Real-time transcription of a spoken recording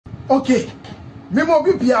Okay. Memo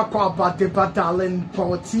bi bia kwa about Darling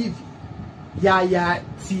Power TV. Yeah,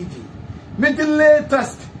 TV. With the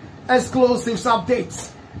latest exclusives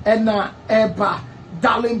updates. And Eba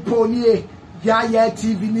Darling Pony. Yeah,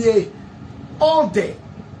 TV nie. All day.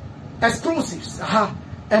 Exclusives.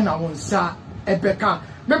 And I won't say Ebeka.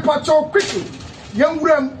 Me pacho quickly. Young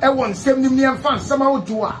Ram Ewan 70 million fans somehow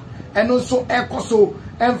do. And also Ekoso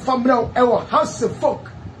and family our house of folk.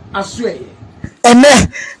 I swear.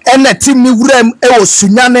 Ene team ni wurem ewo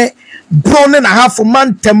Sunyani brone na half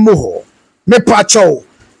man temmo me pacho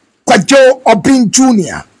Kojo Obeng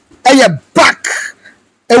Jr. Back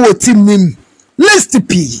ewo team nim list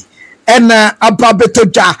P and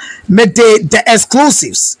ababetoja me the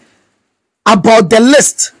exclusives about the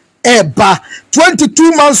list eba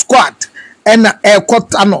 22-man squad and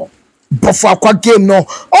kwatano bofo akwa game no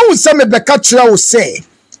o se me beka kira wo say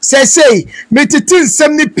metitin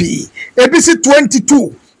 70p ebisi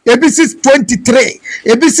 22 ebisi 23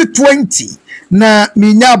 ebisi 20 na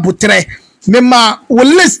minya butre mema wo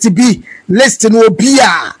list bi list no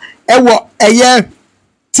obia ewo eye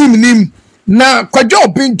team nim na Kojo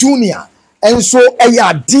Obeng Jr. enso eye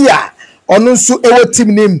adia ono nso ewo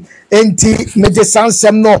team nim enti meje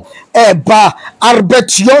sansem no eba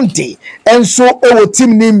Albert Yonde enso ewo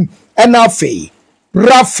team nim enafe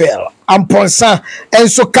Raphael Amponsa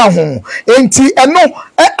enso ka ho enti eno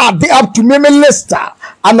ade up to me lister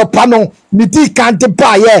anopano midi kan de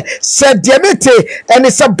baye said demete ene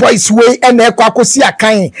se boys way ene kwakosi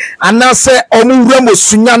akan anase onu wremo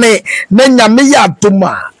Sunyani na nyame ya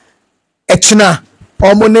doma echina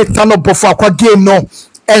omone tano bofo akwa game no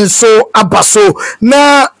enso abaso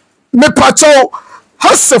na me pacho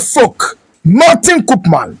house folk Martin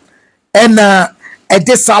Koopman and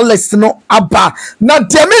Edessa list no aba na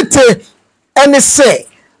demete ene say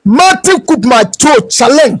Martin Koopman to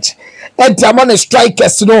challenge Diamond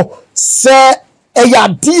strikers no say eya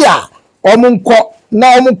dia omunko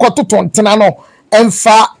na omunko to tontena no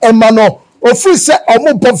emfa emano ofi say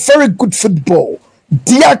omunko very good football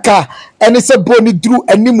diaka ene say boni dru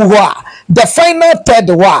animu ho a the final third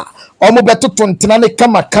wa omo beto tontena ne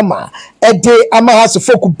kama ede amahas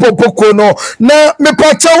folk boboko no na me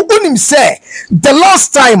pacha unim say the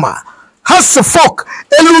last time has folk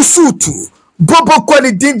elusutu boboko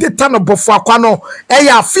ni dinde tano bofo akwa no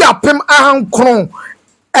eya afi apem ahankron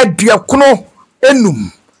aduakono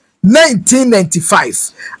enum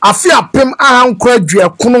 1995 afi apem ahankron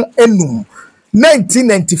aduakono enum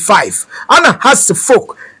 1995 ana has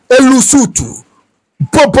folk elusutu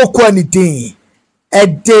boboko ni din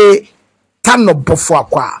ede tano bofo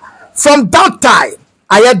akwa from that time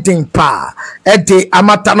ayedin pa ede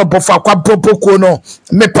amatano bofo akwa boboko no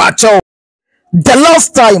me pacha the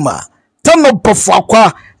last time tano bofo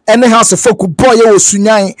akwa ene house folk boy wo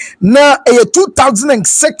Sunyani na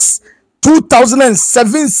 2006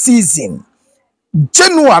 2007 season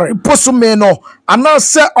January posumeno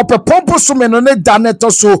anase opepon posumeno ne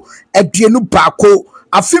daneto so eduenu baako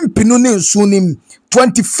afimpinu ne nsunim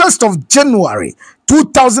 21st of January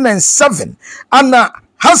 2007 ana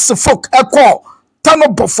house folk eko tano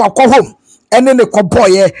bofo akwa home ene ne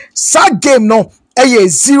koboye sa game no eye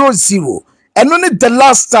 0-0 eno ne the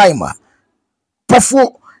last time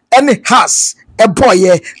bofo ene has a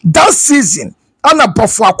boy that season ana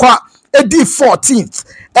bofo akwa edi 14th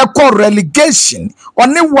eko relegation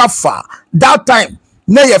oni wafa that time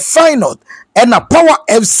na ye final ena Power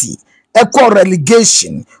FC eko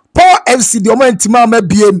relegation Power FC the moment ma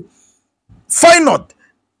biem final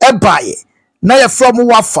ebaye na ye from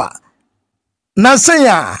wafa na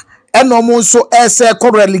senya eno mo so ese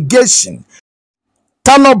eko relegation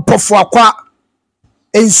tano bofo akwa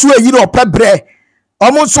ensu eyiro opebre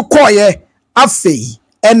omo so koye afei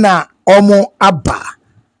ena omo aba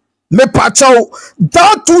me pacho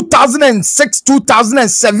that 2006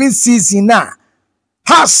 2007 season na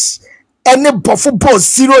has any bofo ball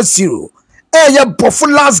 0-0 eye bofo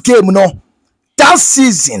last game no that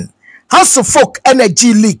season has folk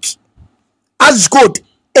energy league as good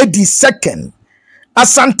edi second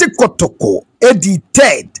Asante Kotoko edi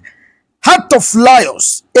third Heart of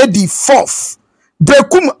Lions edi fourth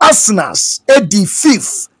Bekum Arsenals edi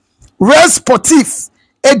fifth Real Sportif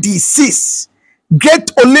edi sixth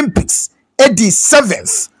Great Olympics edi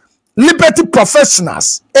seventh Liberty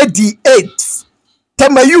Professionals edi eighth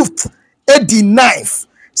Tema Youth edi ninth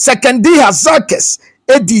Sekendi Hazakes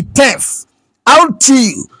edi 10th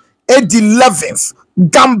RTU edi 11th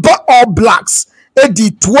Gamba All Blacks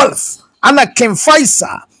edi 12th Anakin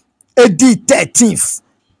Faisa edi 13th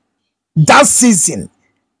that season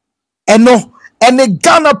eno ene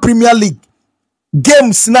Ghana Premier League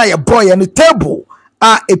games na ye boy and table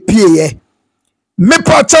a epie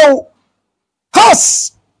Mepacho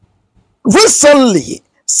has recently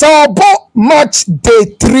Sabo March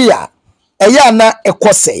day 3 Ayana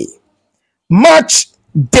Ekose. March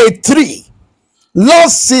day 3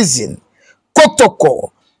 last season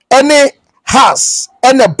Kotoko any has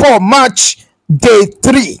and a ball match day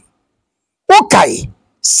 3. Okay,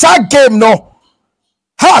 sa game no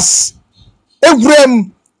has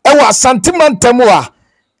Evrem ewa santimantemwa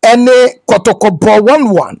any Kotoko ball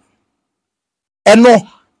 1-1. Eno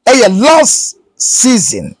eye last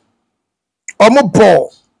season omo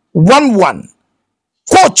ball 1-1.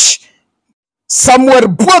 Coach Samuel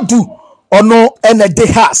Bodu ono ene de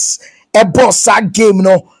has e boss a game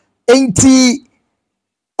no enti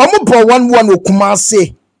omo ball 1-1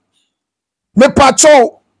 Okumase. Me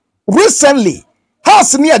pacho recently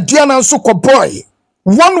has ni aduana nso ko boy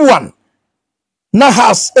 1-1 na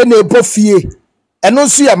has ene bofie eno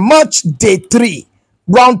nso ya match day 3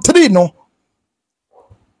 round 3 no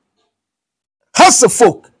has a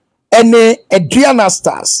folk ene Adriana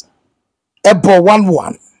Stars ebo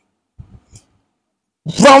 1-1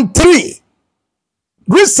 round 3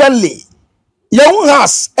 recently young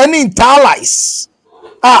has any Interlies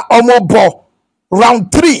omobo round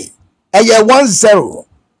 3 eye 1-0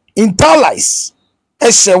 Interlies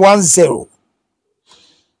eshe 1-0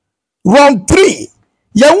 round 3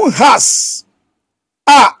 young has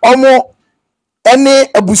omo any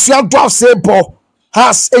ebusia dwafse bo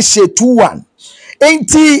has eshe 2-1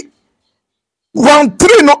 enti round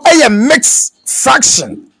 3 no a mixed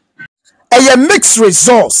faction a mixed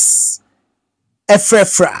results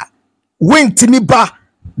efrefra win timiba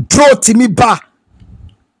draw timiba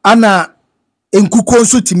ana enkuko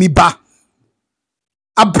nso timiba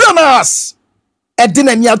abranas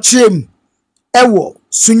edina nya chem ewo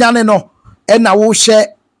Sunyani no na wo hye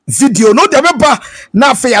video no de beba na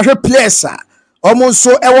afa ya hwe players omo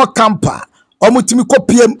nso ewo camper omutimi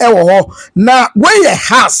kopiem ewo ho na where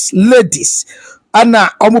has ladies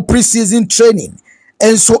ana omu pre-season training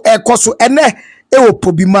enso ekoso ene ewo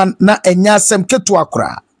pobiman na enyasem ketu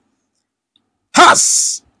akra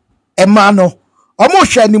has emano omu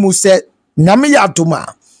hwe animu se nyame ya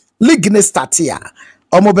adoma league ne start ya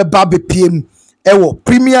omu beba bepiem ewo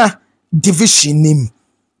premier division nim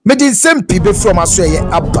medin sempi be from asoye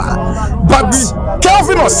aba but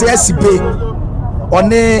Kelvin Osesibe one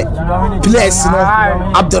place no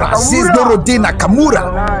Abduraziz Norodin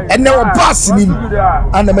Nakamura and now pass him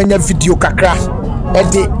and a many video kakra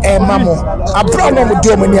at the mamo Abraham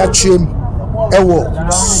Domini Achim Ewo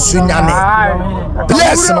Sunyani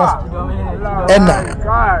place no ena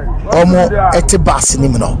omo etibas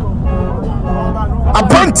nim no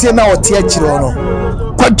Abrantie na ote achiro no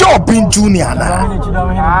Kojo Obeng Junior na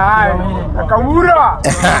Nakamura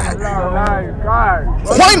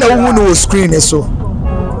why na who screen so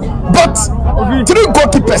but 3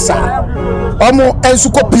 goalkeepers omo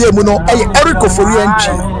ensuko PM no Eric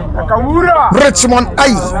Oforianchi Richmond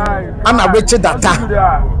Ayi ana Richard Data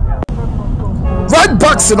right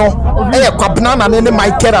backs no Koopman and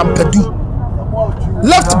Michael Ampadu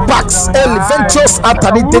left backs Leventus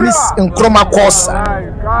Anthony Dennis Nkrumah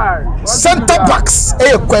Kosa center backs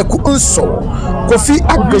Kweku Unso Kofi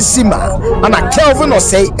Agresima and Kelvin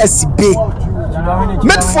Osei SB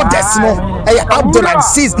midfielders no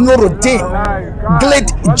Abdulaziz Norodin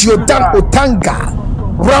Glade Jordan Otanga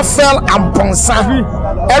Raphael Amponsa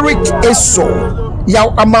Eric Eso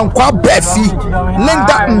Yaw Amankwa Befi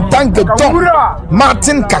Linda Ntangedon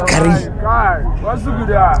Martin Kakari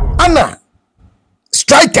Anna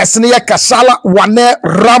strikers ni Kasala Wane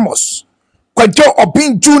Ramos Kojo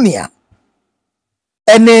Obeng Junior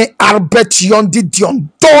ene Albert Yondi Dion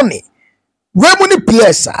Tony Remuni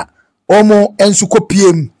players omo ensuko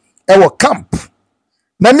PM ewo camp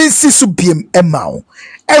na minsi su PM emao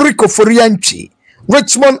Eric Oforianchi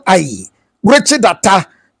Richmond Ayi Richard Data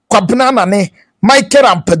Koopman ne Michael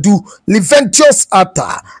Ampadu Leventus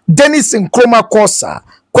Ata Dennis Nkrumah Kosa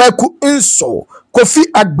Kweku Unso Kofi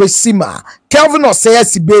Agresima Kelvin Osei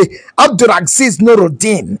Abdulaziz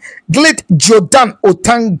Norodin Glade Jordan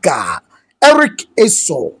Otanga Eric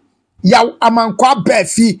Eso Yaw Amankwa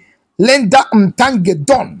Befi Linda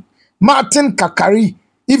Ntangedon Martin Kakari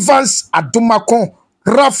Evans Adumakon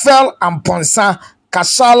Raphael Amponsa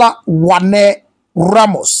Kasala Wane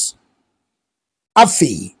Ramos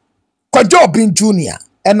Afi Kojo Obeng Junior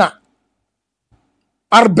ena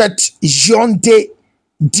Albert Jonde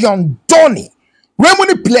Dion Tony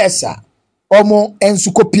Remuni players omo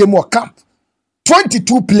ensuko PM camp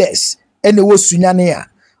 22 players ene wo Sunyani a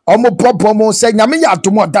omo bobo se nyame ya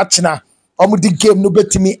adomo dachina omo di game no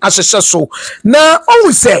betimi ahyehye so na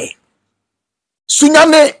owu say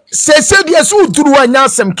Sunyani se dia so duru anya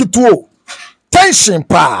asem kituo tension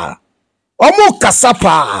pa omo kasa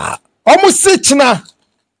pa omo sichna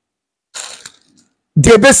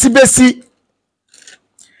de besi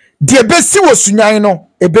wo sunyan no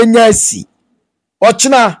ebenya asi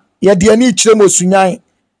ochna ye de ani kire mo sunyan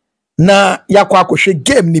na yakwa akohwe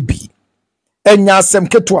game ni bi enya asem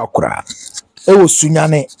keto akora wo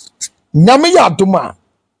sunyane nyame ya adoma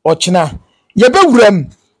ochna ye bewuram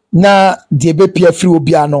na de bepia firi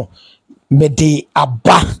obia no mede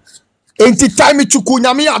aba enti time chuku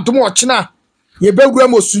nyame ya adoma ochna ye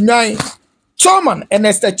bewuram osunyan chairman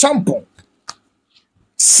Ernest Champon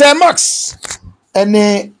Semax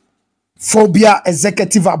ene phobia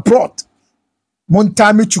executive abroad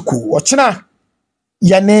montami chuku ochna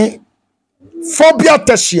yane phobia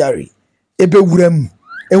tertiary ebewuram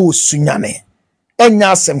ewo sunyane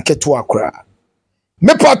enya asem keto akora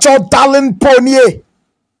me pacho darling ponie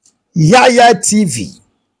yaya tv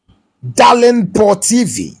darling po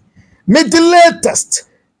tv me the latest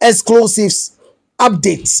exclusives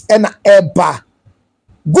updates and eba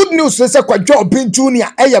good news say Kojo Obeng Junior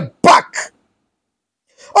back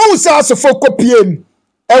oh say as for kopiem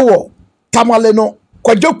ewo tamale no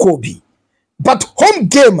Kojo Kobi but home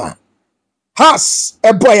gamer has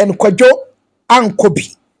a boy and Kojo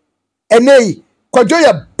Ankobi ene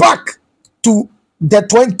Kojo back to the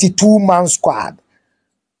 22-man squad.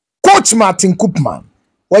 Coach Martin Koopman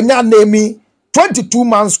when you name me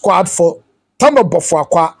 22-man squad for Tano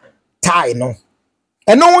Bofuakwa tie no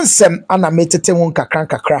and no one sem anametete won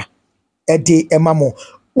kakra ede emamo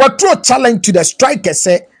what throw challenge to the striker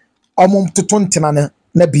say tontena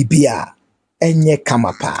na bibia enye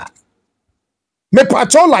kamapa me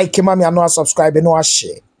pacho like mami ano subscribe no a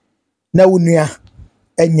share na unua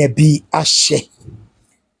enye bi a share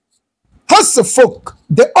has folk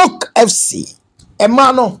the Oak FC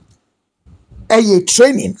emano eye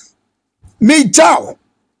training me jaw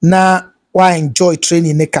na wa enjoy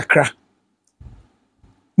training ne kakra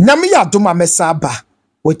Nyame ya adoma mesaba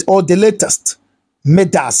with all the latest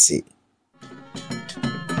medasi